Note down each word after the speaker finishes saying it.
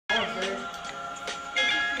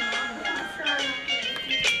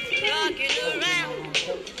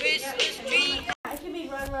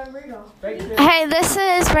Hey, this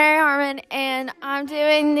is Mary Harmon, and I'm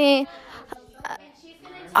doing the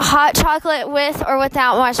hot chocolate with or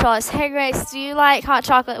without marshmallows. Hey, Grace, do you like hot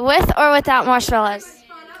chocolate with or without marshmallows?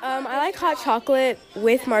 I like hot chocolate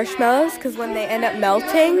with marshmallows because when they end up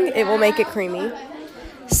melting, it will make it creamy.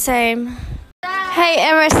 Same. Hey,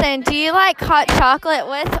 Emerson, do you like hot chocolate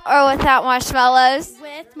with or without marshmallows?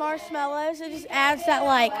 With marshmallows, it just adds that,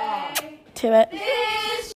 to it.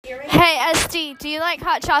 Hey, SD, do you like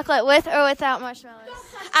hot chocolate with or without marshmallows?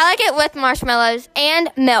 I like it with marshmallows and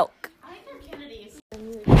milk.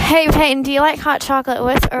 Hey, Peyton, do you like hot chocolate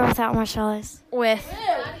with or without marshmallows? With.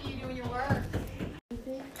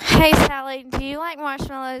 Hey, Sally, do you like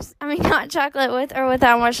hot chocolate with or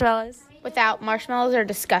without marshmallows? Without. Marshmallows are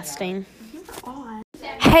disgusting.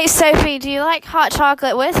 Hey, Sophie, do you like hot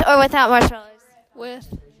chocolate with or without marshmallows?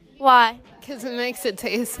 With, Why? because it makes it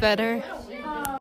taste better.